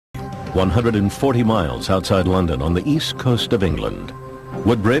140 miles outside London on the east coast of England.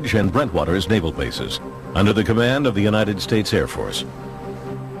 Woodbridge and Brentwater's naval bases, under the command of the United States Air Force.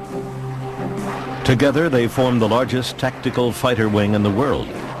 Together, they form the largest tactical fighter wing in the world.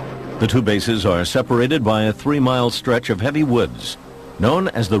 The two bases are separated by a 3-mile stretch of heavy woods, known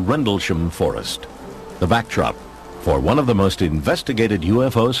as the Rendlesham Forest, the backdrop for one of the most investigated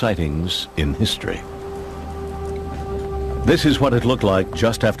UFO sightings in history. This is what it looked like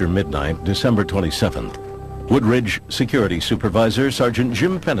just after midnight, December 27th. Woodridge Security Supervisor Sergeant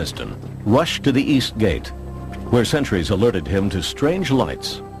Jim Peniston rushed to the East Gate, where sentries alerted him to strange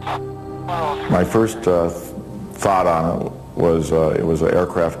lights. My first thought on it was an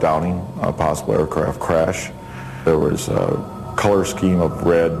aircraft downing, a possible aircraft crash. There was a color scheme of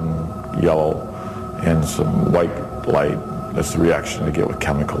red and yellow and some white light. That's the reaction to get with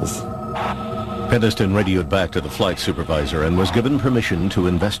chemicals. Peniston radioed back to the flight supervisor and was given permission to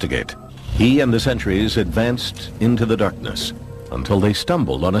investigate. He and the sentries advanced into the darkness until they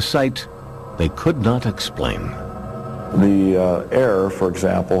stumbled on a sight they could not explain. The air, for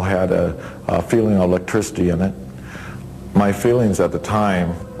example, had a feeling of electricity in it. My feelings at the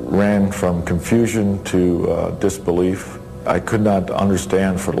time ran from confusion to disbelief. I could not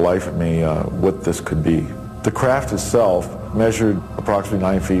understand for the life of me what this could be. The craft itself measured approximately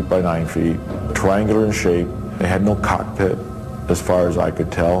 9 feet by 9 feet, triangular in shape. It had no cockpit as far as I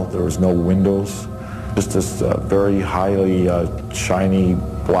could tell. There was no windows, just this very highly shiny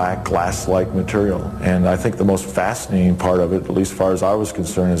black glass-like material. And I think the most fascinating part of it, at least as far as I was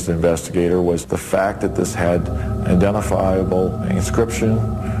concerned as the investigator, was the fact that this had identifiable inscription,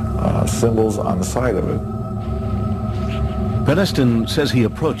 symbols on the side of it. Peniston says he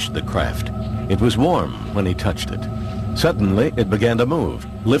approached the craft. It was warm when he touched it. Suddenly, it began to move,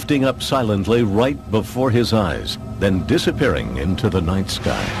 lifting up silently right before his eyes, then disappearing into the night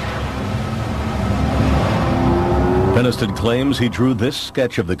sky. Peniston claims he drew this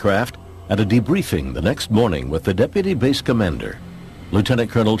sketch of the craft at a debriefing the next morning with the Deputy Base Commander, Lieutenant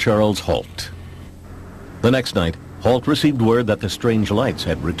Colonel Charles Halt. The next night, Halt received word that the strange lights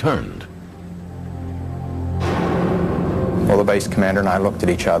had returned. Well, the base commander and I looked at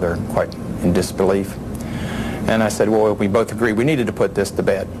each other quite in disbelief. And I said, well, we both agreed we needed to put this to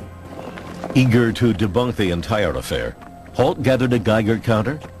bed. Eager to debunk the entire affair, Halt gathered a Geiger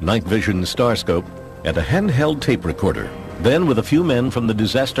counter, night vision star scope, and a handheld tape recorder. Then, with a few men from the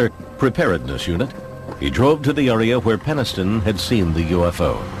Disaster Preparedness Unit, he drove to the area where Peniston had seen the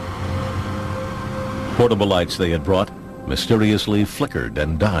UFO. Portable lights they had brought mysteriously flickered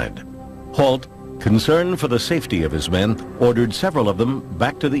and died. Halt, concerned for the safety of his men, ordered several of them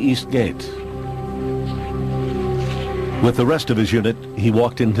back to the East Gate. With the rest of his unit, he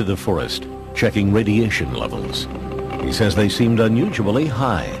walked into the forest, checking radiation levels. He says they seemed unusually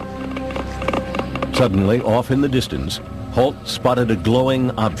high. Suddenly, off in the distance, Halt spotted a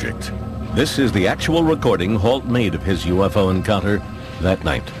glowing object. This is the actual recording Halt made of his UFO encounter that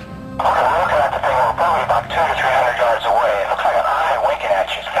night. Okay, we're looking at the thing. We're probably about 200 to 300 yards away. It looks like an eye winking at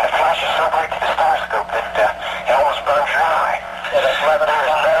you. And it flashes so bright to the star scope that it almost burns your eye. There's no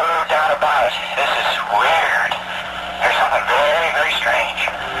doubt about it. This is weird. There's something very, very strange.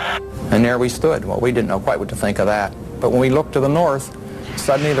 And there we stood. Well, we didn't know quite what to think of that. But when we looked to the north,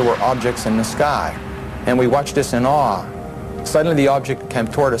 suddenly there were objects in the sky. And we watched this in awe. Suddenly the object came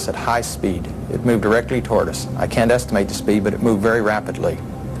toward us at high speed. It moved directly toward us. I can't estimate the speed, but it moved very rapidly.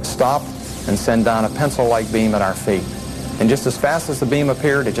 Stopped and sent down a pencil-like beam at our feet. And just as fast as the beam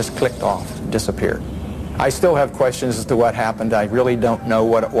appeared, it just clicked off, disappeared. I still have questions as to what happened. I really don't know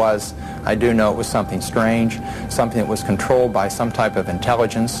what it was. I do know it was something strange, something that was controlled by some type of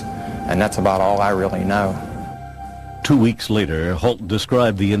intelligence, and that's about all I really know. 2 weeks later, Halt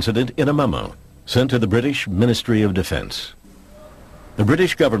described the incident in a memo sent to the British Ministry of Defense. The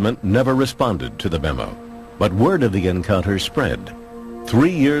British government never responded to the memo, but word of the encounter spread.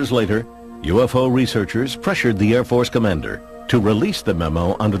 3 years later, UFO researchers pressured the Air Force commander to release the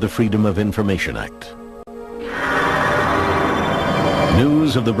memo under the Freedom of Information Act.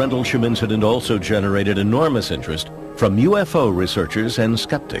 News of the Rendlesham incident also generated enormous interest from UFO researchers and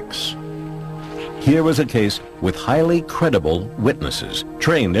skeptics. Here was a case with highly credible witnesses,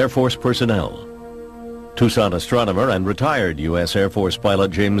 trained Air Force personnel. Tucson astronomer and retired U.S. Air Force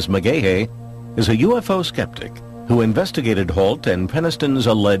pilot James McGahey is a UFO skeptic who investigated Halt and Peniston's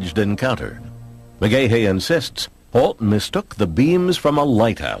alleged encounter. McGahey insists Halt mistook the beams from a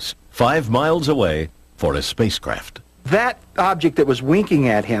lighthouse 5 miles away for a spacecraft. That object that was winking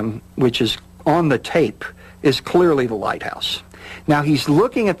at him, which is on the tape, is clearly the lighthouse. Now he's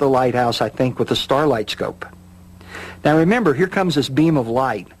looking at the lighthouse, I think, with a starlight scope. Now remember, here comes this beam of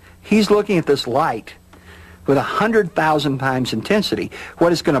light. He's looking at this light with 100,000 times intensity.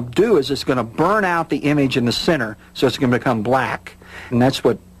 What it's going to do is it's going to burn out the image in the center, so it's going to become black. And that's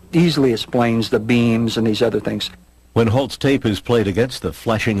what easily explains the beams and these other things. When Holt's tape is played against the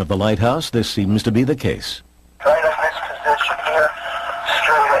flashing of the lighthouse, this seems to be the case. Right in this position here,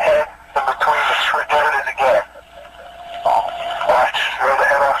 straight ahead, in between the tree, there it is again. Watch, straight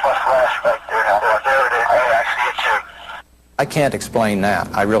ahead off my flash right there. There it is. I see it too. I can't explain that.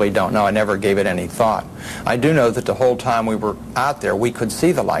 I really don't know. I never gave it any thought. I do know that the whole time we were out there, we could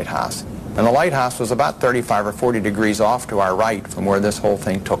see the lighthouse. And the lighthouse was about 35 or 40 degrees off to our right from where this whole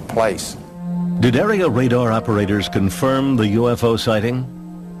thing took place. Did area radar operators confirm the UFO sighting?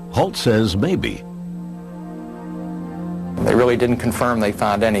 Holt says maybe. They really didn't confirm they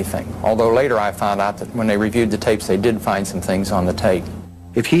found anything, although later I found out that when they reviewed the tapes, they did find some things on the tape.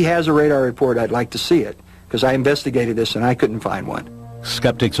 If he has a radar report, I'd like to see it, because I investigated this and I couldn't find one.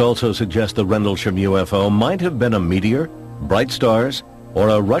 Skeptics also suggest the Rendlesham UFO might have been a meteor, bright stars, or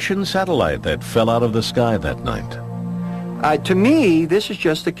a Russian satellite that fell out of the sky that night. To me, this is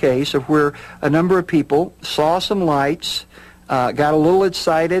just a case of where a number of people saw some lights, got a little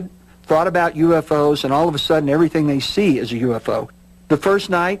excited, thought about UFOs, and all of a sudden everything they see is a UFO. The first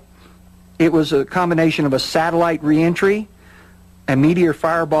night, it was a combination of a satellite re-entry, a meteor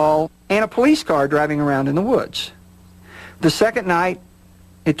fireball, and a police car driving around in the woods. The second night,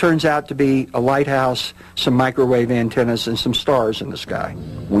 it turns out to be a lighthouse, some microwave antennas, and some stars in the sky.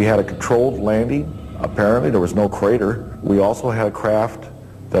 We had a controlled landing. Apparently, there was no crater. We also had a craft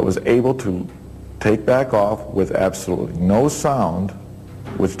that was able to take back off with absolutely no sound,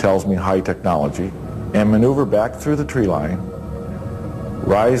 which tells me high technology, and maneuver back through the tree line,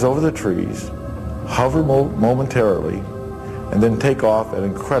 rise over the trees, hover momentarily, and then take off at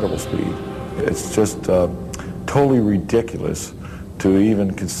incredible speed. It's just totally ridiculous to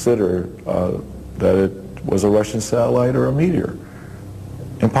even consider that it was a Russian satellite or a meteor.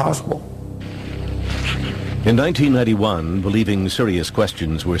 Impossible. In 1991, believing serious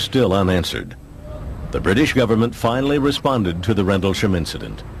questions were still unanswered, the British government finally responded to the Rendlesham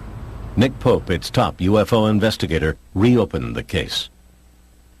incident. Nick Pope, its top UFO investigator, reopened the case.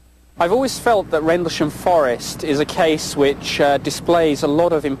 I've always felt that Rendlesham Forest is a case which displays a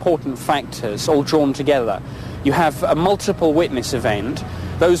lot of important factors all drawn together. You have a multiple witness event.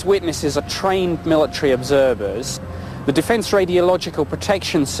 Those witnesses are trained military observers. The Defense Radiological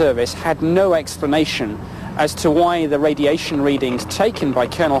Protection Service had no explanation as to why the radiation readings taken by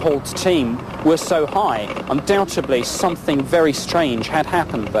Colonel Holt's team were so high. Undoubtedly, something very strange had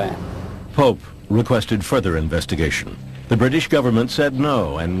happened there. Pope requested further investigation. The British government said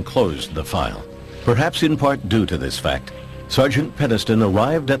no and closed the file. Perhaps in part due to this fact, Sergeant Penniston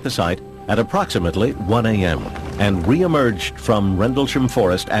arrived at the site at approximately 1 a.m. and re-emerged from Rendlesham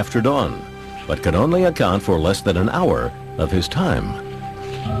Forest after dawn, but could only account for less than an hour of his time.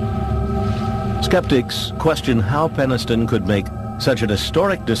 Skeptics question how Penniston could make such an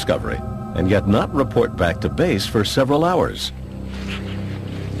historic discovery and yet not report back to base for several hours.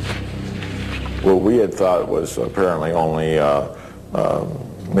 What we had thought was apparently only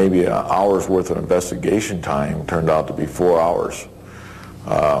maybe an hour's worth of investigation time turned out to be 4 hours.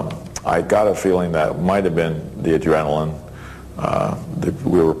 I got a feeling that might have been the adrenaline that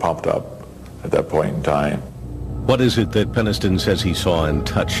we were pumped up at that point in time. What is it that Penniston says he saw and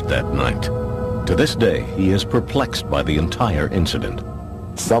touched that night? To this day, he is perplexed by the entire incident.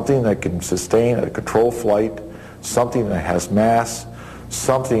 Something that can sustain a controlled flight, something that has mass,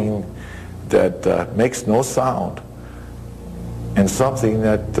 something that makes no sound, and something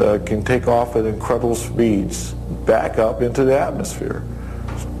that can take off at incredible speeds back up into the atmosphere.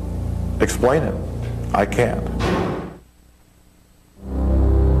 Explain it. I can't.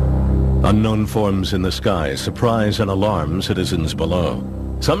 Unknown forms in the sky surprise and alarm citizens below,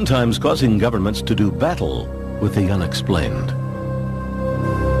 sometimes causing governments to do battle with the unexplained.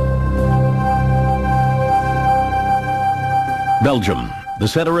 Belgium, the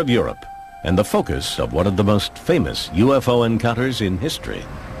center of Europe, and the focus of one of the most famous UFO encounters in history.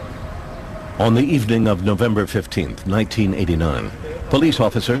 On the evening of November 15th, 1989, police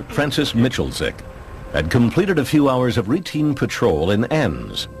officer Francis Michelzik had completed a few hours of routine patrol in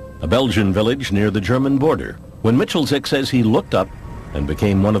Ans, a Belgian village near the German border, when Michelzik says he looked up and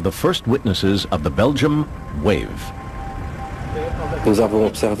became one of the first witnesses of the Belgium wave. Nous avons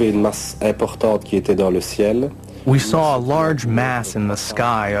observé une masse importante qui était dans le ciel. We saw a large mass in the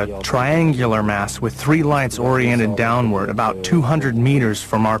sky, a triangular mass with three lights oriented downward, about 200 meters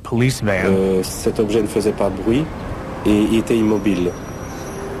from our police van. Cet objet ne faisait pas de bruit et il était immobile.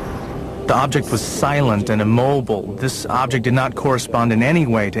 The object was silent and immobile. This object did not correspond in any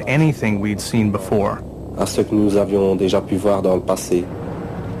way to anything we'd seen before. À ce que nous avions déjà pu voir dans le passé.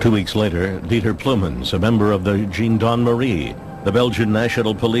 2 weeks later, Dieter Plumens, a member of the Gendarmerie, the Belgian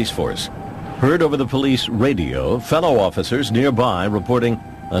National Police Force, heard over the police radio fellow officers nearby reporting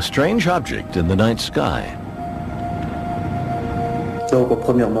a strange object in the night sky.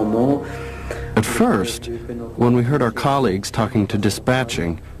 At first, when we heard our colleagues talking to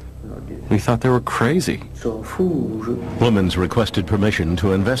dispatching, we thought they were crazy. Plumens requested permission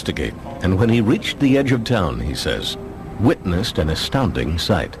to investigate, and when he reached the edge of town, he says, witnessed an astounding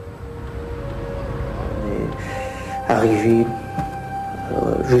sight.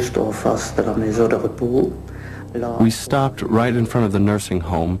 We stopped right in front of the nursing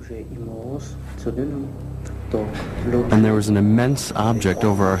home, and there was an immense object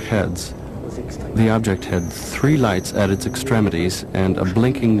over our heads. The object had 3 lights at its extremities and a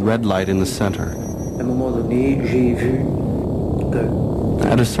blinking red light in the center.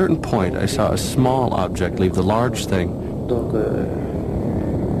 At a certain point, I saw a small object leave the large thing,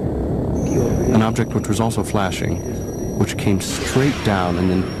 an object which was also flashing, which came straight down and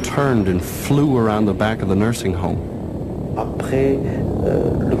then turned and flew around the back of the nursing home.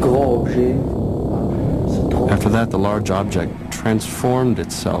 After that, the large object transformed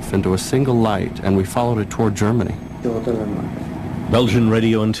itself into a single light, and we followed it toward Germany. Belgian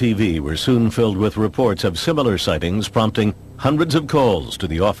radio and TV were soon filled with reports of similar sightings, prompting hundreds of calls to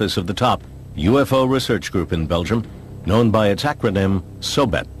the office of the top UFO research group in Belgium, known by its acronym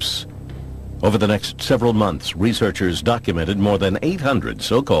SOBEPS. Over the next several months, researchers documented more than 800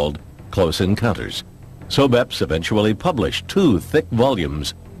 so-called close encounters. SOBEPS eventually published 2 thick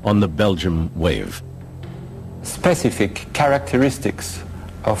volumes on the Belgium wave. Specific characteristics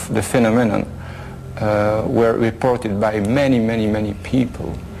of the phenomenon were reported by many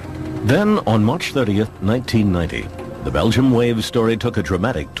people. Then, on March 30th, 1990, the Belgium wave story took a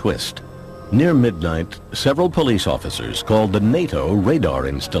dramatic twist. Near midnight, several police officers called the NATO radar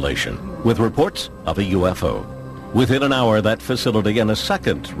installation with reports of a UFO. Within an hour, that facility and a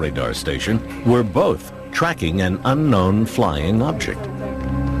second radar station were both tracking an unknown flying object.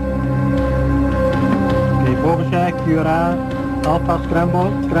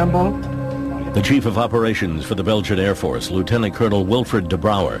 The Chief of Operations for the Belgian Air Force, Lieutenant Colonel Wilfred de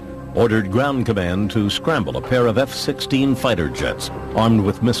Brouwer, ordered ground command to scramble a pair of F-16 fighter jets armed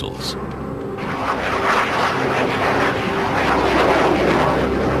with missiles.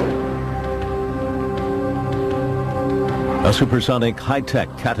 A supersonic high-tech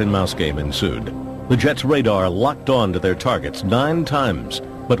cat-and-mouse game ensued. The jets' radar locked on to their targets 9 times,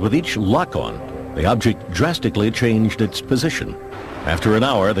 but with each lock-on, the object drastically changed its position. After an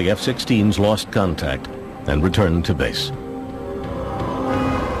hour, the F-16s lost contact and returned to base.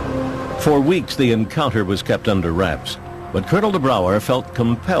 For weeks, the encounter was kept under wraps, but Colonel de Brouwer felt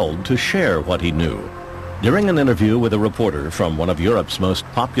compelled to share what he knew. During an interview with a reporter from one of Europe's most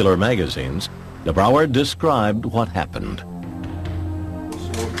popular magazines, de Brouwer described what happened.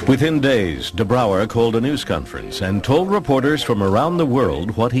 Within days, de Brouwer called a news conference and told reporters from around the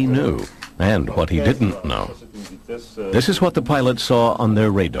world what he knew and what he didn't know. This is what the pilots saw on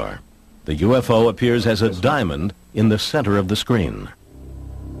their radar. The UFO appears as a diamond in the center of the screen.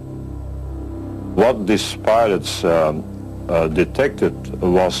 What these pilots detected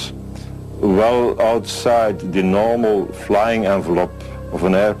was well outside the normal flying envelope of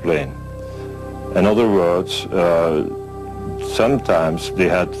an airplane. In other words, sometimes they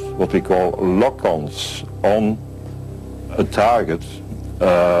had what we call lock-ons on a target,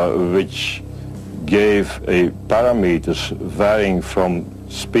 which gave a parameters varying from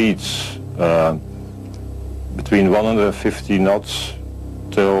speeds between 150 knots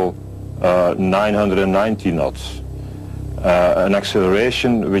till 990 knots, an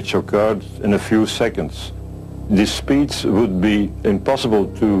acceleration which occurred in a few seconds. These speeds would be impossible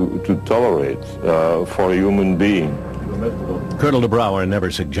to tolerate for a human being. Colonel de Brouwer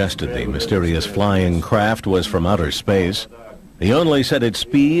never suggested the mysterious flying craft was from outer space. He only said its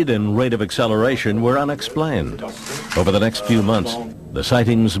speed and rate of acceleration were unexplained. Over the next few months, the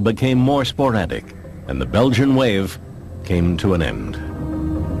sightings became more sporadic, and the Belgian wave came to an end.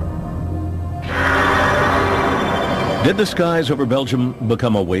 Did the skies over Belgium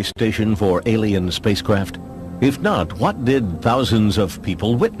become a way station for alien spacecraft? If not, what did thousands of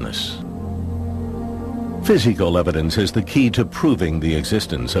people witness? Physical evidence is the key to proving the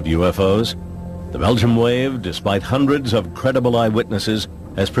existence of UFOs. The Belgium wave, despite hundreds of credible eyewitnesses,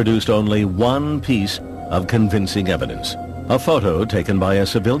 has produced only one piece of convincing evidence, a photo taken by a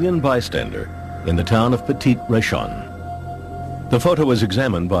civilian bystander in the town of Petit Réchon. The photo was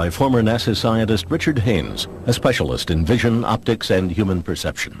examined by former NASA scientist Richard Haynes, a specialist in vision, optics, and human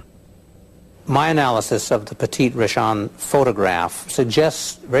perception. My analysis of the Petite Réchon photograph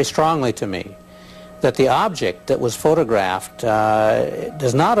suggests very strongly to me that the object that was photographed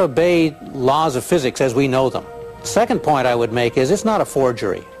does not obey laws of physics as we know them. The second point I would make is it's not a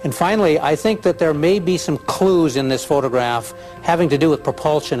forgery. And finally, I think that there may be some clues in this photograph having to do with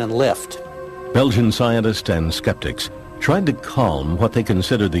propulsion and lift. Belgian scientists and skeptics tried to calm what they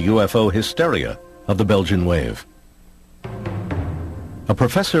considered the UFO hysteria of the Belgian wave. A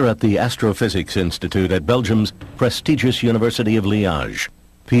professor at the Astrophysics Institute at Belgium's prestigious University of Liège,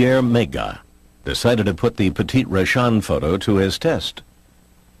 Pierre Méga, decided to put the Petite Réchon photo to his test.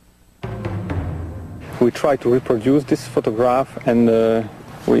 We tried to reproduce this photograph, and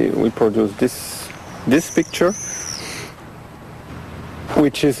we produced this picture,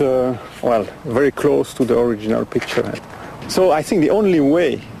 which is well, very close to the original picture. So I think the only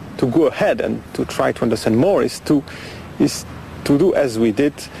way to go ahead and to try to understand more is to do as we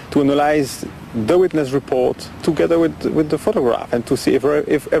did, to analyze the witness report together with the photograph and to see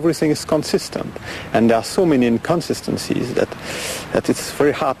if everything is consistent. And there are so many inconsistencies that it's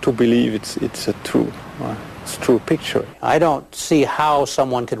very hard to believe it's a true picture. I don't see how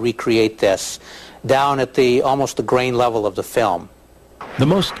someone could recreate this down at almost the grain level of the film. The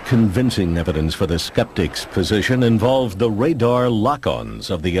most convincing evidence for the skeptics' position involved the radar lock-ons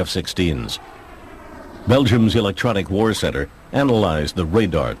of the F-16s. Belgium's Electronic War Center analyzed the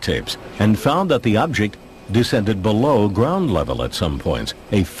radar tapes and found that the object descended below ground level at some points,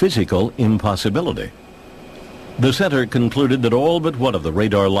 a physical impossibility. The center concluded that all but one of the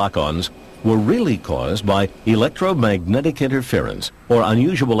radar lock-ons were really caused by electromagnetic interference or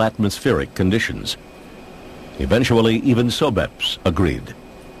unusual atmospheric conditions. Eventually, even SOBEPS agreed.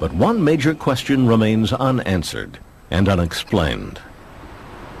 But one major question remains unanswered and unexplained.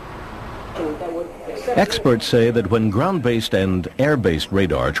 Experts say that when ground-based and air-based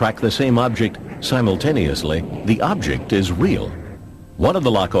radar track the same object simultaneously, the object is real. One of the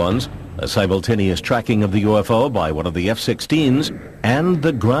lock-ons, a simultaneous tracking of the UFO by one of the F-16s and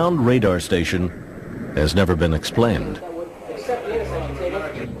the ground radar station, has never been explained.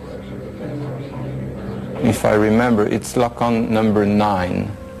 If I remember, it's lock-on number 9,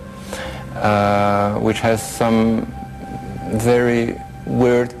 which has some very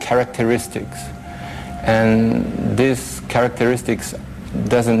weird characteristics. And these characteristics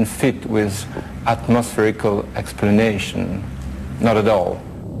doesn't fit with atmospherical explanation, not at all.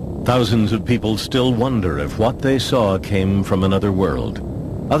 Thousands of people still wonder if what they saw came from another world.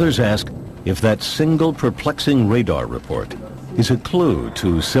 Others ask if that single perplexing radar report is a clue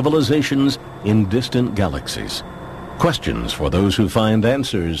to civilizations in distant galaxies. Questions for those who find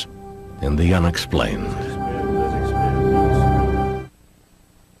answers in the unexplained.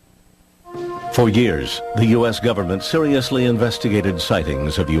 For years, the U.S. government seriously investigated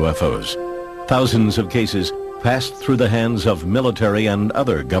sightings of UFOs. Thousands of cases passed through the hands of military and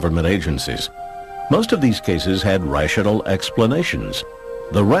other government agencies. Most of these cases had rational explanations.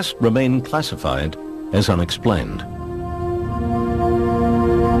 The rest remained classified as unexplained.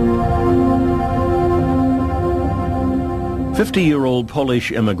 "50-year-old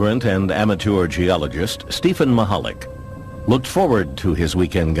Polish immigrant and amateur geologist Stephen Mahalik looked forward to his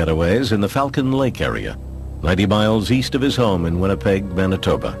weekend getaways in the Falcon Lake area, 90 miles east of his home in Winnipeg,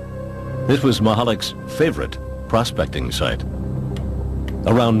 Manitoba. This was Mahalik's favorite prospecting site.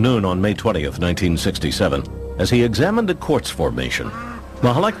 Around noon on May 20th, 1967, as he examined a quartz formation,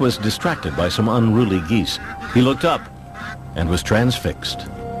 Mahalik was distracted by some unruly geese. He looked up and was transfixed.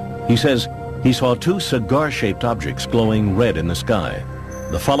 He says he saw two cigar-shaped objects glowing red in the sky.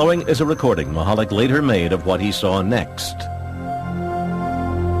 The following is a recording Mahalik later made of what he saw next.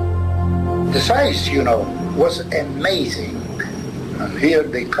 The size, was amazing. And here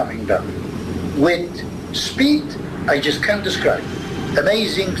they coming down. With speed, I just can't describe.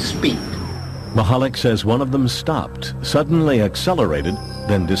 Amazing speed. Mahalik says one of them stopped, suddenly accelerated,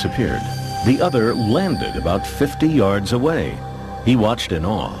 then disappeared. The other landed about 50 yards away. He watched in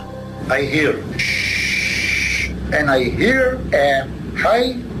awe. I hear shh, and I hear a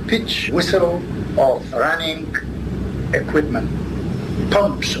high-pitched whistle of running equipment,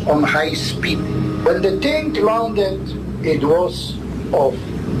 pumps on high speed. When the thing landed, it was of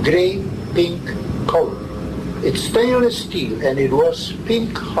gray-pink color. It's stainless steel, and it was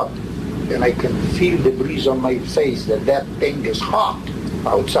pink hot. And I can feel the breeze on my face that thing is hot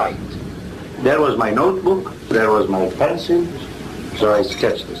outside. There was my notebook, there was my pencil, so I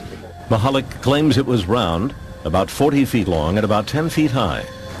sketched this thing. Mahalik claims it was round, about 40 feet long and about 10 feet high.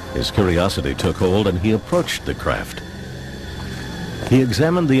 His curiosity took hold and he approached the craft. He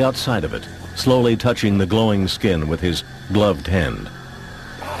examined the outside of it, slowly touching the glowing skin with his gloved hand.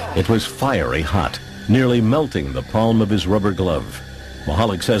 It was fiery hot, nearly melting the palm of his rubber glove.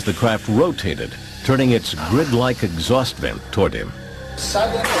 Mahalik says the craft rotated, turning its grid-like exhaust vent toward him.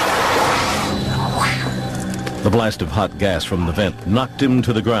 The blast of hot gas from the vent knocked him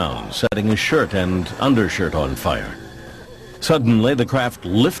to the ground, setting his shirt and undershirt on fire. Suddenly, the craft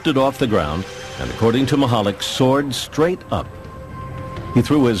lifted off the ground and, according to Mahalik, soared straight up. He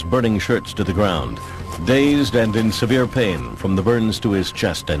threw his burning shirts to the ground, dazed and in severe pain from the burns to his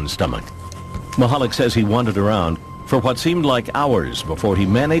chest and stomach. Mahalik says he wandered around for what seemed like hours before he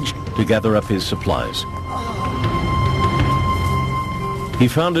managed to gather up his supplies. He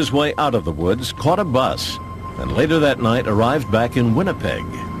found his way out of the woods, caught a bus, and later that night arrived back in Winnipeg.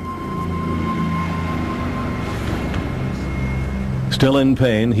 Still in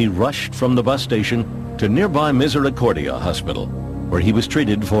pain, he rushed from the bus station to nearby Misericordia Hospital, where he was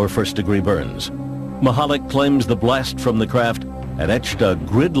treated for first-degree burns. Mahalik claims the blast from the craft had etched a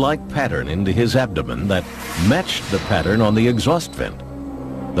grid-like pattern into his abdomen that matched the pattern on the exhaust vent.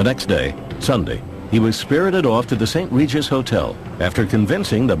 The next day, Sunday, he was spirited off to the St. Regis Hotel after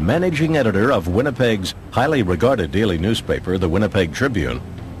convincing the managing editor of Winnipeg's highly regarded daily newspaper, the Winnipeg Tribune,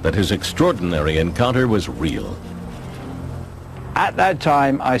 that his extraordinary encounter was real. At that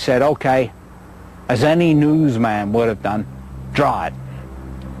time, I said, okay, as any newsman would have done, draw it.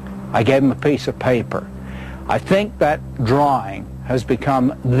 I gave him a piece of paper. I think that drawing has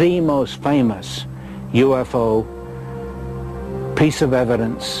become the most famous UFO piece of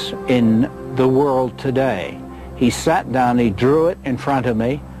evidence in the world today. He sat down, he drew it in front of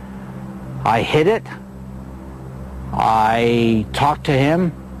me. I hid it. I talked to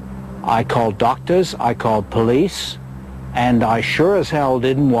him. I called doctors. I called police. And I sure as hell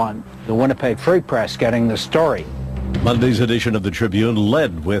didn't want the Winnipeg Free Press getting the story. Monday's edition of the Tribune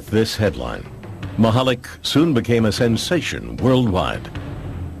led with this headline: Mahalik soon became a sensation worldwide.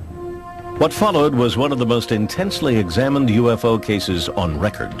 What followed was one of the most intensely examined UFO cases on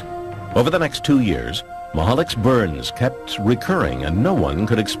record. Over the next 2 years, Mahalik's burns kept recurring and no one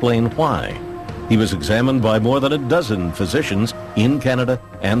could explain why. He was examined by more than a dozen physicians in Canada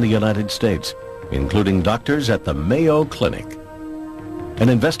and the United States, including doctors at the Mayo Clinic. An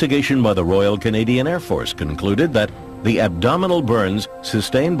investigation by the Royal Canadian Air Force concluded that the abdominal burns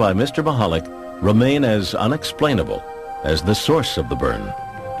sustained by Mr. Mahalik remain as unexplainable as the source of the burn.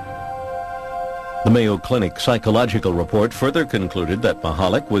 The Mayo Clinic psychological report further concluded that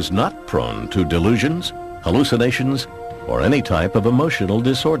Mahalik was not prone to delusions, hallucinations, or any type of emotional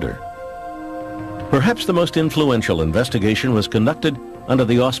disorder. Perhaps the most influential investigation was conducted under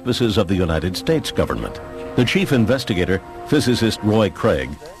the auspices of the United States government. The chief investigator, physicist Roy Craig,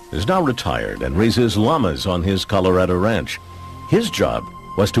 is now retired and raises llamas on his Colorado ranch. His job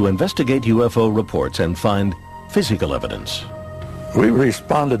was to investigate UFO reports and find physical evidence. We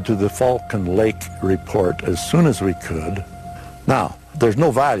responded to the Falcon Lake report as soon as we could. Now, there's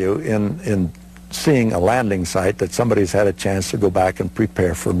no value in seeing a landing site that somebody's had a chance to go back and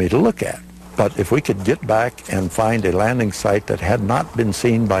prepare for me to look at. But if we could get back and find a landing site that had not been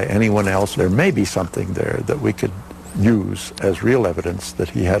seen by anyone else, there may be something there that we could use as real evidence that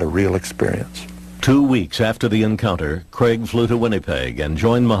he had a real experience. 2 weeks after the encounter, Craig flew to Winnipeg and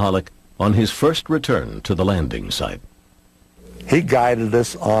joined Mahalik on his first return to the landing site. He guided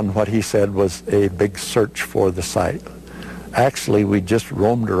us on what he said was a big search for the site. Actually, we just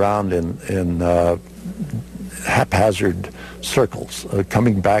roamed around in haphazard circles,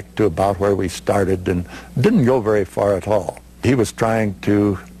 coming back to about where we started, and didn't go very far at all. He was trying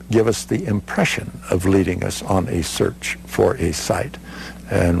to give us the impression of leading us on a search for a site,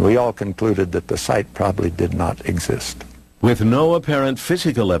 and we all concluded that the site probably did not exist. With no apparent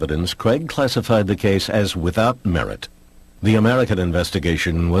physical evidence, Craig classified the case as without merit. The American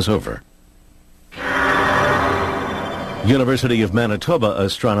investigation was over. University of Manitoba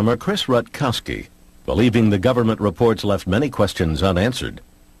astronomer Chris Rutkowski, believing the government reports left many questions unanswered,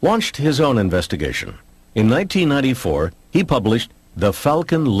 launched his own investigation. In 1994, he published The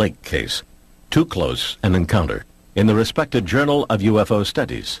Falcon Lake Case, Too Close an Encounter, in the respected Journal of UFO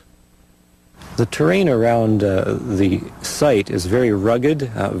Studies. The terrain around the site is very rugged,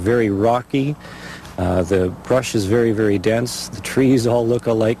 very rocky. The brush is very, very dense. The trees all look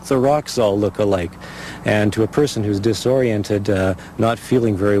alike. The rocks all look alike. And to a person who's disoriented, not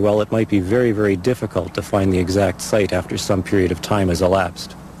feeling very well, it might be very, very difficult to find the exact site after some period of time has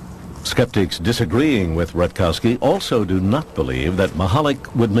elapsed. Skeptics disagreeing with Rutkowski also do not believe that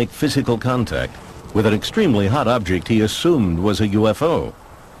Mahalik would make physical contact with an extremely hot object he assumed was a UFO.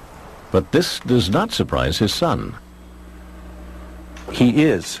 But this does not surprise his son. he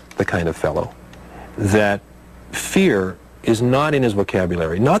is the kind of fellow that fear is not in his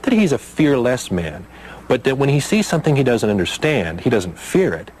vocabulary. Not that he's a fearless man, but that when he sees something he doesn't understand, he doesn't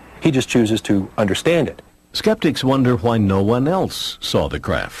fear it. He just chooses to understand it. Skeptics wonder why no one else saw the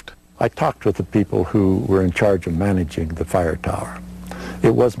craft. I talked with the people who were in charge of managing the fire tower.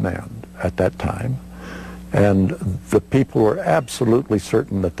 It was manned at that time, and the people were absolutely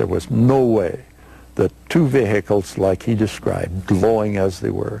certain that there was no way that two vehicles like he described, glowing as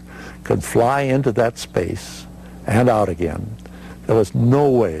they were, could fly into that space and out again. There was no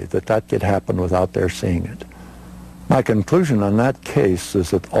way that that could happen without their seeing it. My conclusion on that case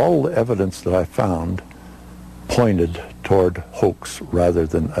is that all the evidence that I found pointed toward hoax rather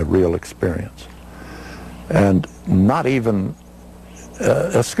than a real experience. And not even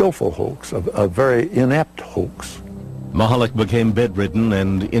a skillful hoax, a very inept hoax. Mahalik became bedridden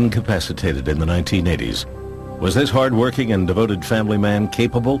and incapacitated in the 1980s. Was this hard-working and devoted family man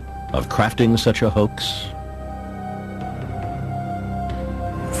capable of crafting such a hoax?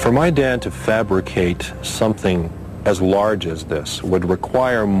 For my dad to fabricate something as large as this would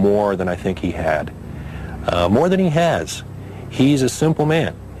require more than I think he had. More than he has. He's a simple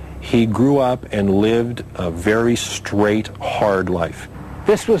man. He grew up and lived a very straight, hard life.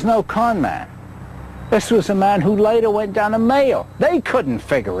 This was no con man. This was a man who later went down a Mayo. They couldn't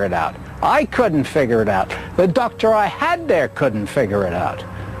figure it out. I couldn't figure it out. The doctor I had there couldn't figure it out.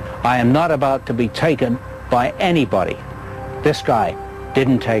 I am not about to be taken by anybody. This guy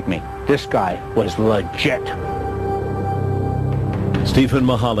didn't take me. This guy was legit. Stephen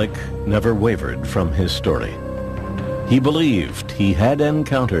Mahalik never wavered from his story. He believed he had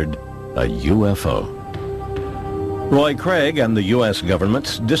encountered a UFO. Roy Craig and the U.S.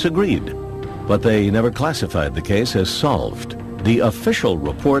 government disagreed, but they never classified the case as solved. The official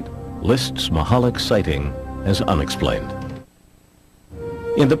report lists Mahalik's sighting as unexplained.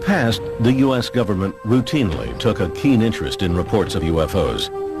 In the past, the U.S. government routinely took a keen interest in reports of UFOs.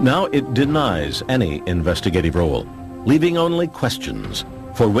 Now it denies any investigative role, leaving only questions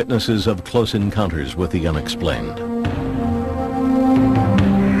for witnesses of close encounters with the unexplained.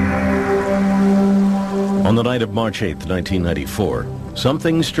 On the night of March 8, 1994,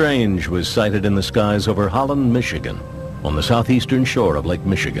 something strange was sighted in the skies over Holland, Michigan, on the southeastern shore of Lake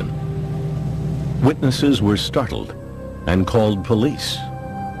Michigan. Witnesses were startled and called police.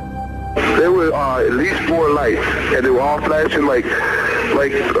 There were at least 4 lights, and they were all flashing like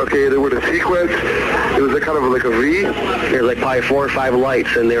okay, they were the sequence. It was kind of like a V. There's like probably 4 or 5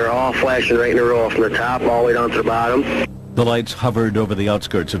 lights, and they were all flashing right in a row from the top all the way down to the bottom. The lights hovered over the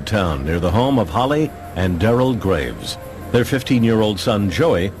outskirts of town near the home of Holly and Darrell Graves. Their 15-year-old son,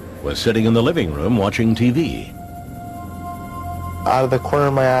 Joey, was sitting in the living room watching TV. Out of the corner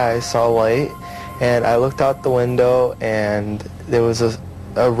of my eye, I saw a light, and I looked out the window, and there was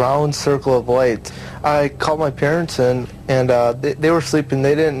a round circle of light. I called my parents in, and they were sleeping.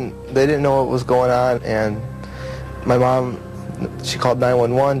 They didn't know what was going on, and my mom, she called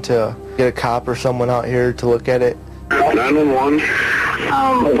 911 to get a cop or someone out here to look at it. 911.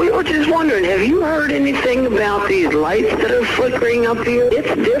 We were just wondering, have you heard anything about these lights that are flickering up here?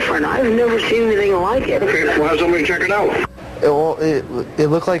 It's different. I've never seen anything like it. Okay, we'll have somebody check it out. It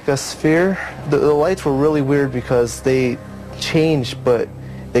looked like a sphere. The lights were really weird because they changed, but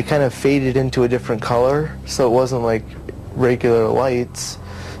they kind of faded into a different color, so it wasn't like regular lights.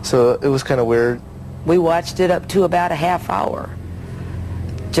 So it was kind of weird. We watched it up to about a half hour,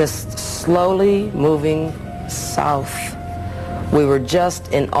 just slowly moving south. We were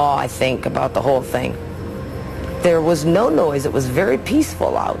just in awe, I think, about the whole thing. There was no noise. It was very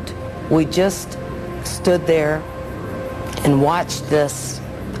peaceful out. We just stood there and watched this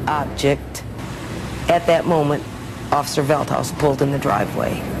object. At that moment, Officer Whitehouse pulled in the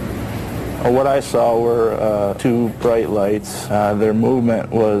driveway. What I saw were 2 bright lights. Their movement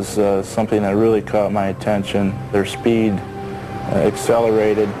was something that really caught my attention. Their speed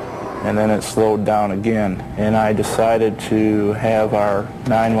accelerated, and then it slowed down again. And I decided to have our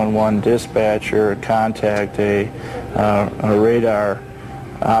 911 dispatcher contact a radar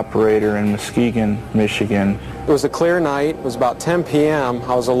operator in Muskegon, Michigan. It was a clear night. It was about 10 p.m.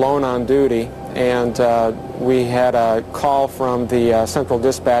 I was alone on duty, and we had a call from the central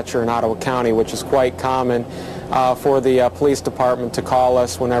dispatcher in Ottawa County, which is quite common for the police department to call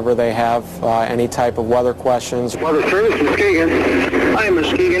us whenever they have any type of weather questions. Weather Service, Muskegon. Hi,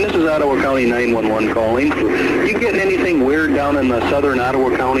 Muskegon. This is Ottawa County 911 calling. You getting anything weird down in the southern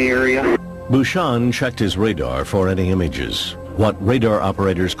Ottawa County area? Bouchon checked his radar for any images, what radar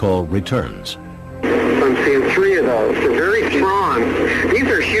operators call returns. I'm seeing 3 of those. They're very strong. These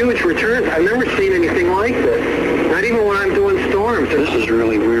are huge returns. I've never seen anything like this. Not even when I'm doing storms. storms. This is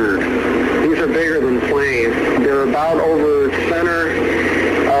really weird. These are bigger than planes. They're about over the center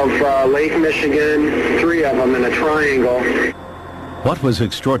of Lake Michigan, 3 of them in a triangle. What was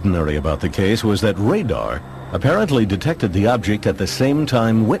extraordinary about the case was that radar apparently detected the object at the same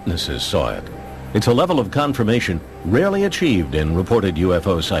time witnesses saw it. It's a level of confirmation rarely achieved in reported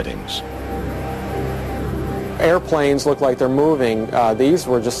UFO sightings. Airplanes look like they're moving. These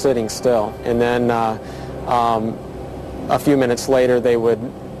were just sitting still. And then a few minutes later, they would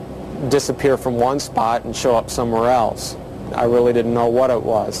disappear from one spot and show up somewhere else. I really didn't know what it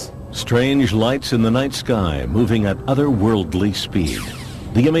was. Strange lights in the night sky moving at otherworldly speed.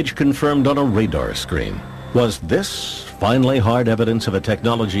 The image confirmed on a radar screen. Was this finally hard evidence of a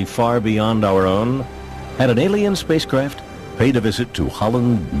technology far beyond our own? Had an alien spacecraft paid a visit to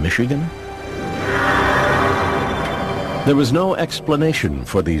Holland, Michigan? There was no explanation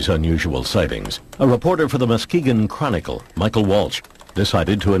for these unusual sightings. A reporter for the Muskegon Chronicle, Michael Walsh,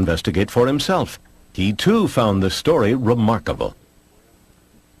 decided to investigate for himself. He too found the story remarkable.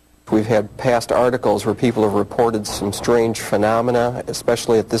 We've had past articles where people have reported some strange phenomena,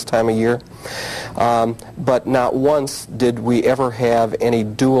 especially at this time of year. But not once did we ever have any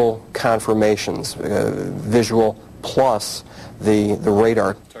dual confirmations, visual plus the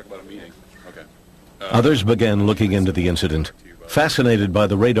radar. Talk about a meeting. Okay. Others began looking into the incident, fascinated by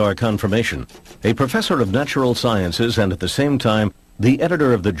the radar confirmation. A professor of natural sciences and at the same time the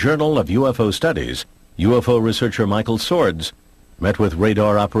editor of the Journal of UFO Studies, UFO researcher Michael Swords, met with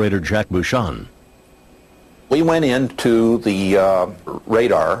radar operator Jack Bouchon. We went into the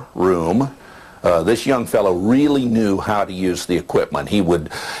radar room. This young fellow really knew how to use the equipment. He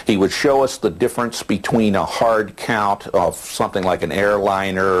would show us the difference between a hard count of something like an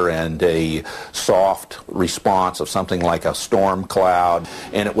airliner and a soft response of something like a storm cloud.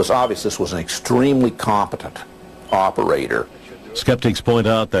 And it was obvious this was an extremely competent operator. Skeptics point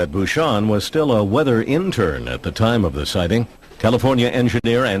out that Bouchon was still a weather intern at the time of the sighting. California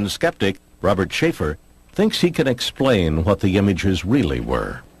engineer and skeptic Robert Schaefer thinks he can explain what the images really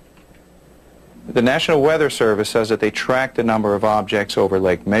were. The National Weather Service says that they tracked the number of objects over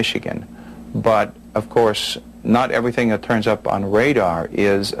Lake Michigan, but of course not everything that turns up on radar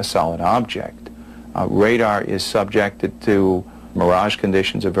is a solid object. Radar is subjected to mirage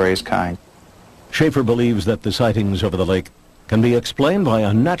conditions of various kinds. Schaefer believes that the sightings over the lake can be explained by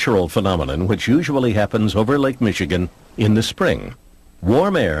a natural phenomenon which usually happens over Lake Michigan in the spring.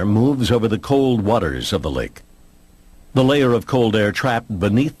 Warm air moves over the cold waters of the lake. The layer of cold air trapped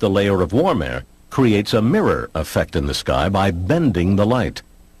beneath the layer of warm air creates a mirror effect in the sky by bending the light.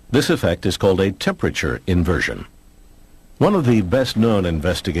 This effect is called a temperature inversion. One of the best-known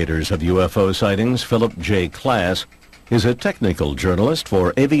investigators of UFO sightings, Philip J. Klass, is a technical journalist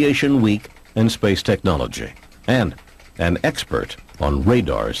for Aviation Week and Space Technology, and an expert on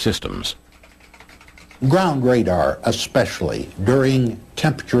radar systems. Ground radar, especially during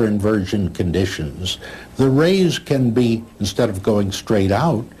temperature inversion conditions, the rays can be, instead of going straight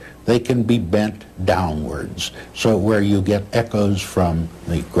out, they can be bent downwards, so where you get echoes from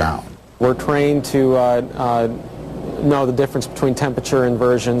the ground. We're trained to know the difference between temperature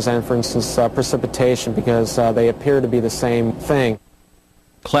inversions and, for instance, precipitation, because they appear to be the same thing.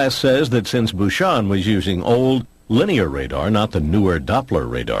 Klass says that since Bouchon was using old linear radar, not the newer Doppler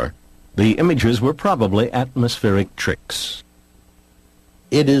radar, the images were probably atmospheric tricks.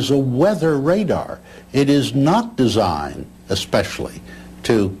 It is a weather radar. It is not designed, especially,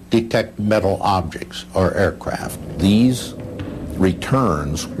 to detect metal objects or aircraft. These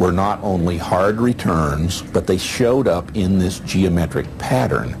returns were not only hard returns, but they showed up in this geometric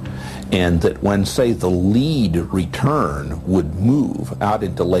pattern. And that when, say, the lead return would move out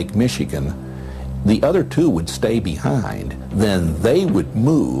into Lake Michigan, the other two would stay behind. Then they would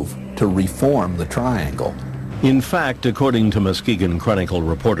move to reform the triangle. In fact, according to Muskegon Chronicle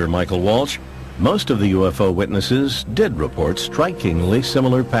reporter Michael Walsh, most of the UFO witnesses did report strikingly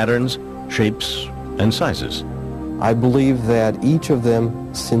similar patterns, shapes, and sizes. I believe that each of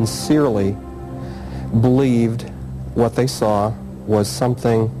them sincerely believed what they saw was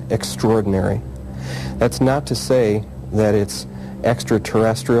something extraordinary. That's not to say that it's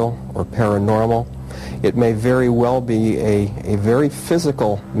extraterrestrial or paranormal. It may very well be a very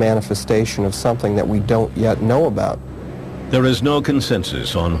physical manifestation of something that we don't yet know about. There is no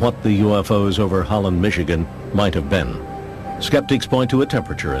consensus on what the UFOs over Holland, Michigan might have been. Skeptics point to a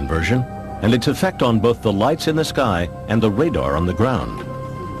temperature inversion and its effect on both the lights in the sky and the radar on the ground.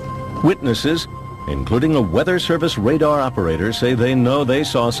 Witnesses, including a Weather Service radar operator, say they know they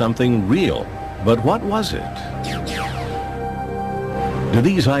saw something real. But what was it? Do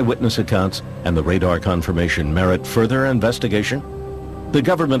these eyewitness accounts and the radar confirmation merit further investigation? The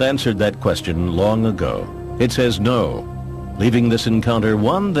government answered that question long ago. It says no, leaving this encounter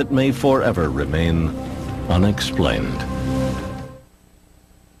one that may forever remain unexplained.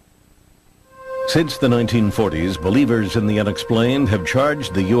 Since the 1940s, believers in the unexplained have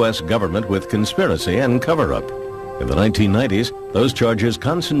charged the U.S. government with conspiracy and cover-up. In the 1990s, those charges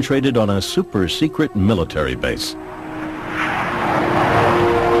concentrated on a super-secret military base.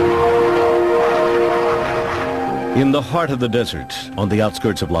 In the heart of the desert, on the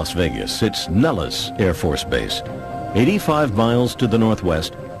outskirts of Las Vegas, sits Nellis Air Force Base. 85 miles to the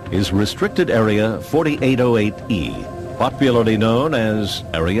northwest is Restricted Area 4808E, popularly known as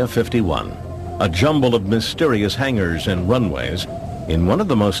Area 51. A jumble of mysterious hangars and runways in one of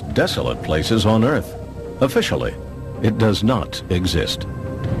the most desolate places on Earth. Officially, it does not exist.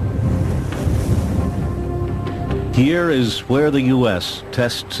 Here is where the U.S.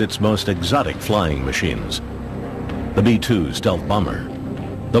 tests its most exotic flying machines. The B-2 stealth bomber,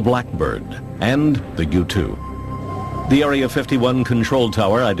 the Blackbird, and the U-2. The Area 51 control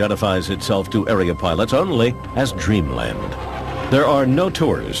tower identifies itself to area pilots only as Dreamland. There are no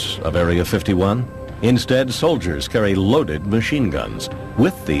tours of Area 51. Instead, soldiers carry loaded machine guns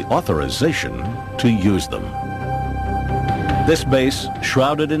with the authorization to use them. This base,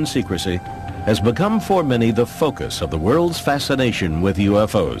 shrouded in secrecy, has become for many the focus of the world's fascination with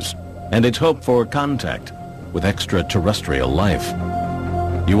UFOs and its hope for contact with extraterrestrial life.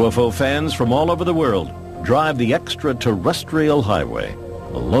 UFO fans from all over the world drive the extraterrestrial highway,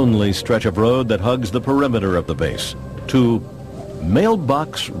 a lonely stretch of road that hugs the perimeter of the base, to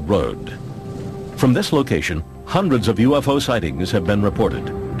Mailbox Road. From this location, hundreds of UFO sightings have been reported.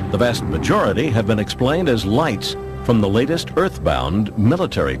 The vast majority have been explained as lights from the latest earthbound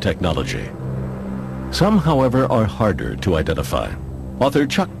military technology. Some, however, are harder to identify. Author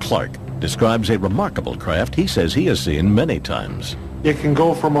Chuck Clark describes a remarkable craft he says he has seen many times. It can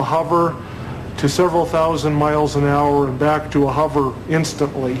go from a hover to several thousand miles an hour and back to a hover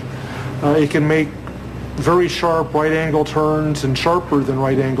instantly. It can make very sharp right-angle turns and sharper than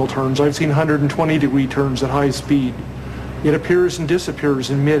right-angle turns. I've seen 120-degree turns at high speed. It appears and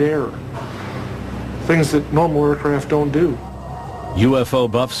disappears in mid-air, things that normal aircraft don't do. UFO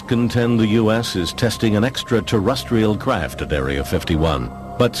buffs contend the U.S. is testing an extraterrestrial craft at Area 51.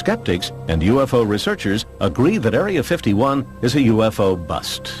 But skeptics and UFO researchers agree that Area 51 is a UFO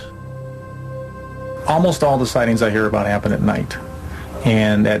bust. Almost all the sightings I hear about happen at night.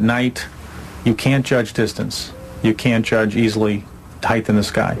 And at night, you can't judge distance. You can't judge easily height in the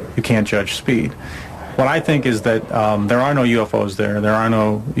sky. You can't judge speed. What I think is that there are no UFOs there. There are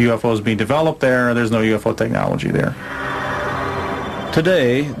no UFOs being developed there. There's no UFO technology there.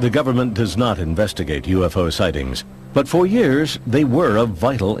 Today, the government does not investigate UFO sightings, but for years they were of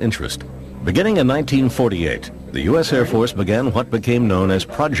vital interest. Beginning in 1948, the U.S. Air Force began what became known as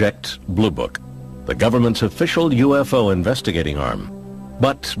Project Blue Book, the government's official UFO investigating arm.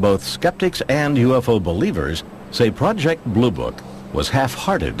 But both skeptics and UFO believers say Project Blue Book was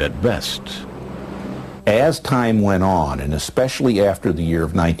half-hearted at best. As time went on, and especially after the year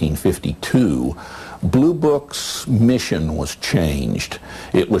of 1952, Blue Book's mission was changed.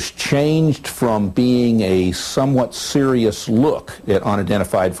 It was changed from being a somewhat serious look at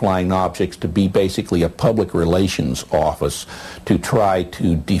unidentified flying objects to be basically a public relations office to try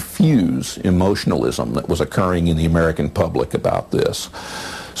to diffuse emotionalism that was occurring in the American public about this.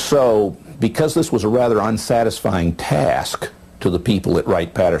 So, because this was a rather unsatisfying task to the people at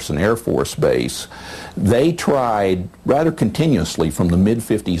Wright-Patterson Air Force Base, they tried rather continuously from the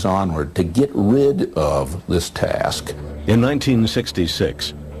mid-50s onward to get rid of this task. In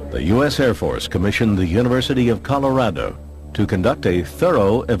 1966, the U.S. Air Force commissioned the University of Colorado to conduct a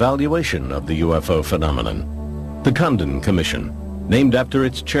thorough evaluation of the UFO phenomenon. The Condon Commission, named after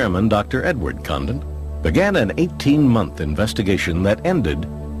its chairman, Dr. Edward Condon, began an 18-month investigation that ended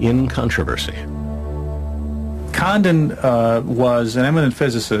in controversy. Condon was an eminent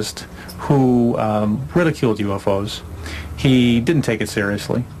physicist who ridiculed UFOs. He didn't take it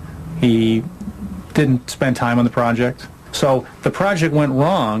seriously. He didn't spend time on the project. So the project went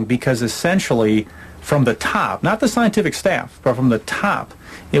wrong because essentially from the top, not the scientific staff, but from the top,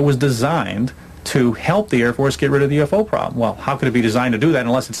 it was designed to help the Air Force get rid of the UFO problem. Well, how could it be designed to do that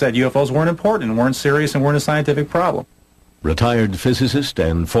unless it said UFOs weren't important and weren't serious and weren't a scientific problem? Retired physicist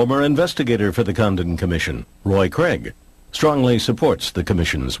and former investigator for the Condon Commission, Roy Craig, strongly supports the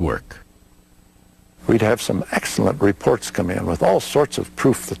Commission's work. We'd have some excellent reports come in with all sorts of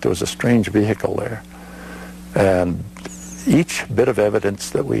proof that there was a strange vehicle there. And each bit of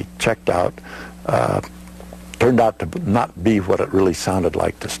evidence that we checked out turned out to not be what it really sounded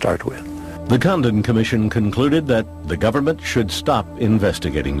like to start with. The Condon Commission concluded that the government should stop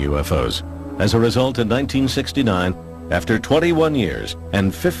investigating UFOs. As a result, in 1969, after 21 years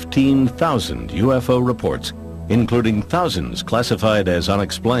and 15,000 UFO reports, including thousands classified as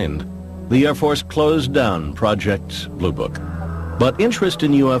unexplained, the Air Force closed down Project Blue Book. But interest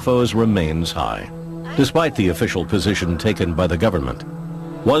in UFOs remains high, despite the official position taken by the government.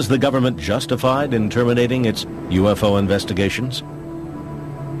 Was the government justified in terminating its UFO investigations?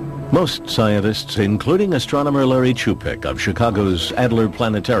 Most scientists, including astronomer Larry Chupik of Chicago's Adler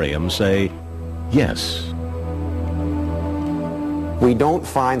Planetarium, say yes. We don't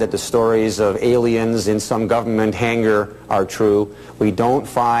find that the stories of aliens in some government hangar are true. We don't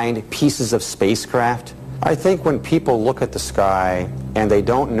find pieces of spacecraft. I think when people look at the sky and they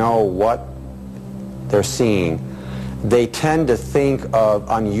don't know what they're seeing, they tend to think of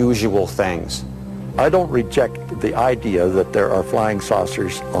unusual things. I don't reject the idea that there are flying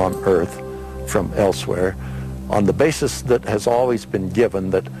saucers on Earth from elsewhere on the basis that has always been given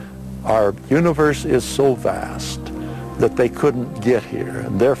that our universe is so vast that they couldn't get here,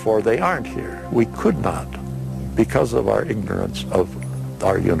 and therefore they aren't here. We could not, because of our ignorance of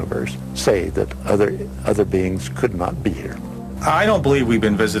our universe, say that other beings could not be here. I don't believe we've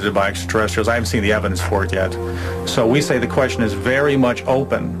been visited by extraterrestrials. I haven't seen the evidence for it yet. So we say the question is very much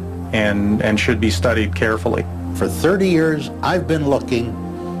open and should be studied carefully. For 30 years, I've been looking.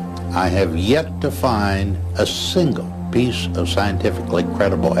 I have yet to find a single piece of scientifically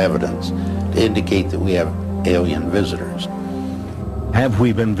credible evidence to indicate that we have alien visitors. Have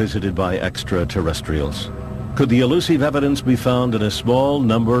we been visited by extraterrestrials? Could the elusive evidence be found in a small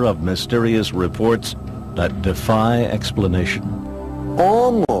number of mysterious reports that defy explanation?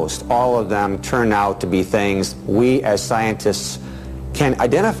 Almost all of them turn out to be things we as scientists can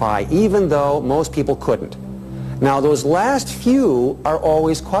identify, even though most people couldn't. Now, those last few are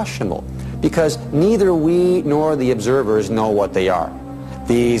always questionable because neither we nor the observers know what they are.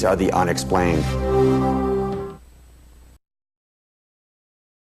 These are the unexplained.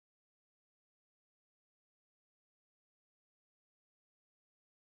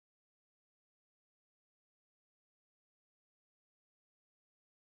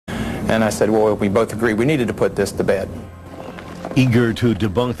 And I said, well, we both agreed we needed to put this to bed. Eager to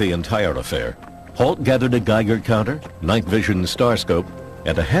debunk the entire affair, Holt gathered a Geiger counter, night vision star scope,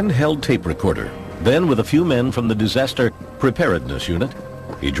 and a handheld tape recorder. Then, with a few men from the Disaster Preparedness Unit,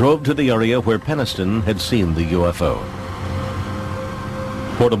 he drove to the area where Peniston had seen the UFO.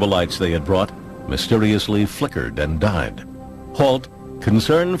 Portable lights they had brought mysteriously flickered and died. Holt,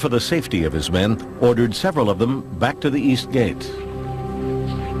 concerned for the safety of his men, ordered several of them back to the East Gate.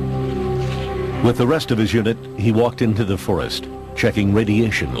 With the rest of his unit, he walked into the forest, checking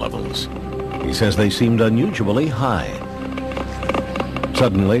radiation levels. He says they seemed unusually high.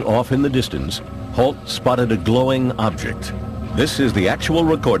 Suddenly, off in the distance, Holt spotted a glowing object. This is the actual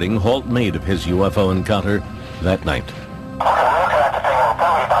recording Holt made of his UFO encounter that night. Okay, we're looking at the thing. We're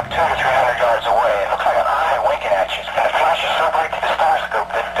probably about 200 to 300 yards away. It looks like an eye winking at you. And it flashes so bright to the star scope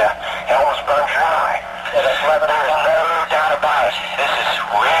that it almost burns your eye. There's no doubt about it. This is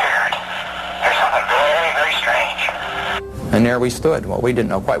weird. There's something very, very strange. And there we stood. Well, we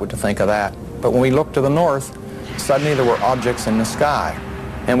didn't know quite what to think of that. But when we looked to the north, suddenly there were objects in the sky.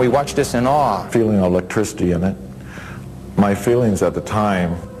 And we watched this in awe. Feeling electricity in it. My feelings at the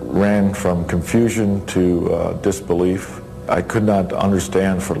time ran from confusion to disbelief. I could not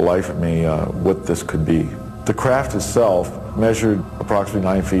understand for the life of me what this could be. The craft itself measured approximately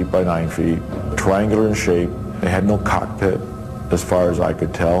 9 feet by 9 feet, triangular in shape. It had no cockpit as far as I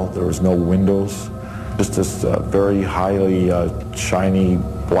could tell. There was no windows. Just this very highly shiny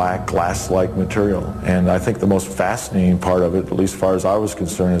black glass-like material. And I think the most fascinating part of it, at least as far as I was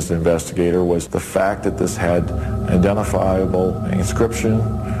concerned as the investigator, was the fact that this had identifiable inscription,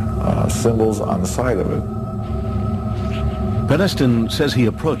 symbols on the side of it. Peniston says he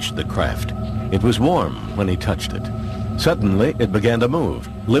approached the craft. It was warm when he touched it. Suddenly, it began to move,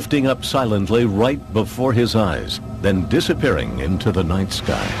 lifting up silently right before his eyes, then disappearing into the night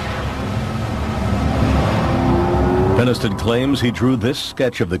sky. Peniston claims he drew this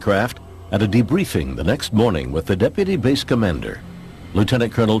sketch of the craft at a debriefing the next morning with the Deputy Base Commander,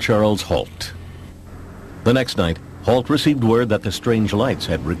 Lieutenant Colonel Charles Holt. The next night, Holt received word that the strange lights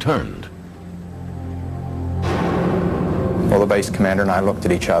had returned. Well, the base commander and I looked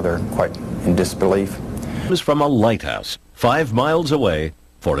at each other quite in disbelief. It was from a lighthouse 5 miles away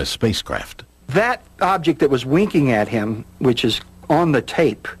for a spacecraft. That object that was winking at him, which is on the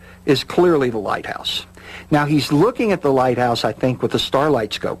tape, is clearly the lighthouse. Now, he's looking at the lighthouse, I think, with a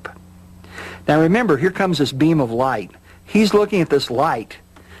starlight scope. Now remember, here comes this beam of light. He's looking at this light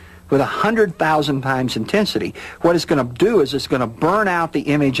with 100,000 times intensity. What it's going to do is it's going to burn out the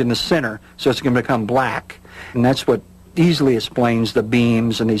image in the center, so it's going to become black. And that's what easily explains the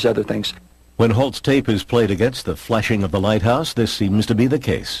beams and these other things. When Holt's tape is played against the flashing of the lighthouse, this seems to be the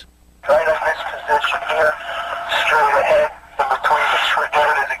case. Right in this position here, straight ahead, in between the tree.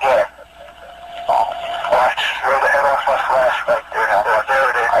 There it is again. Watch, straight ahead off my flash right there. There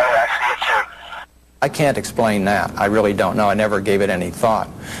it is. I see it too. I can't explain that. I really don't know. I never gave it any thought.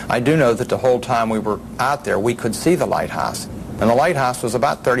 I do know that the whole time we were out there, we could see the lighthouse. And the lighthouse was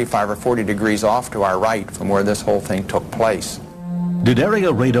about 35 or 40 degrees off to our right from where this whole thing took place. Did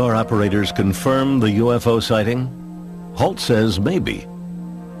area radar operators confirm the UFO sighting? Holt says maybe.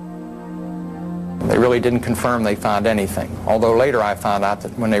 They really didn't confirm they found anything, although later I found out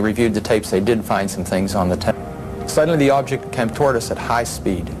that when they reviewed the tapes, they did find some things on the tape. Suddenly the object came toward us at high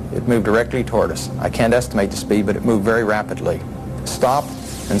speed. It moved directly toward us. I can't estimate the speed, but it moved very rapidly. Stop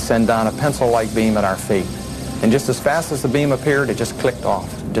and send down a pencil-like beam at our feet. And just as fast as the beam appeared, it just clicked off,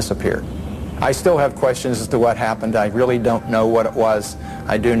 disappeared. I still have questions as to what happened. I really don't know what it was.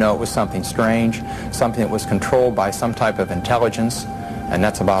 I do know it was something strange, something that was controlled by some type of intelligence, and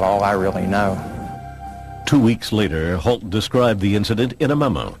that's about all I really know. 2 weeks later, Holt described the incident in a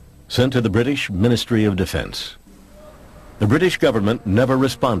memo sent to the British Ministry of Defense. The British government never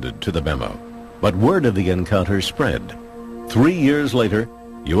responded to the memo, but word of the encounter spread. 3 years later,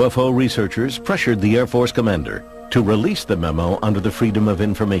 UFO researchers pressured the Air Force commander to release the memo under the Freedom of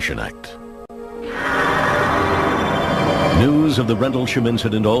Information Act. News of the Rendlesham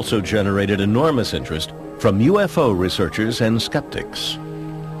incident also generated enormous interest from UFO researchers and skeptics.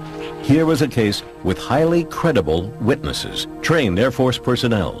 Here was a case with highly credible witnesses, trained Air Force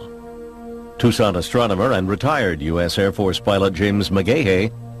personnel. Tucson astronomer and retired U.S. Air Force pilot James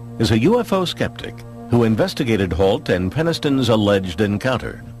McGahey is a UFO skeptic who investigated Holt and Peniston's alleged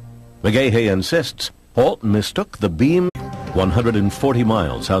encounter. McGahey insists Holt mistook the beam 140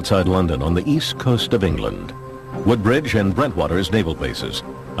 miles outside London on the east coast of England, Woodbridge and Brentwater's naval bases,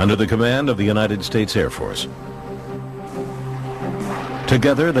 under the command of the United States Air Force.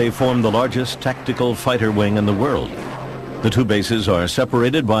 Together, they form the largest tactical fighter wing in the world. The two bases are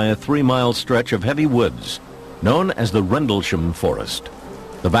separated by a 3-mile stretch of heavy woods, known as the Rendlesham Forest,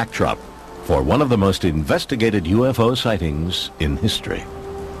 the backdrop for one of the most investigated UFO sightings in history.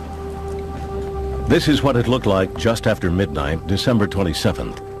 This is what it looked like just after midnight, December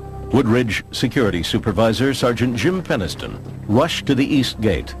 27th. Woodridge Security Supervisor Sergeant Jim Peniston rushed to the East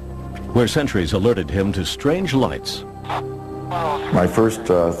Gate, where sentries alerted him to strange lights. My first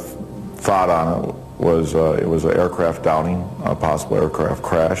thought on it was an aircraft downing, a possible aircraft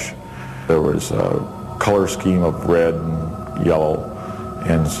crash. There was a color scheme of red and yellow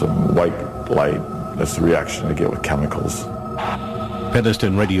and some white light. That's the reaction you get with chemicals.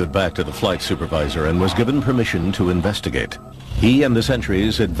 Peniston radioed back to the flight supervisor and was given permission to investigate. He and the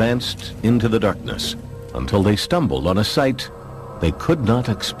sentries advanced into the darkness until they stumbled on a sight they could not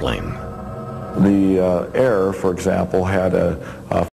explain. The air, for example, had a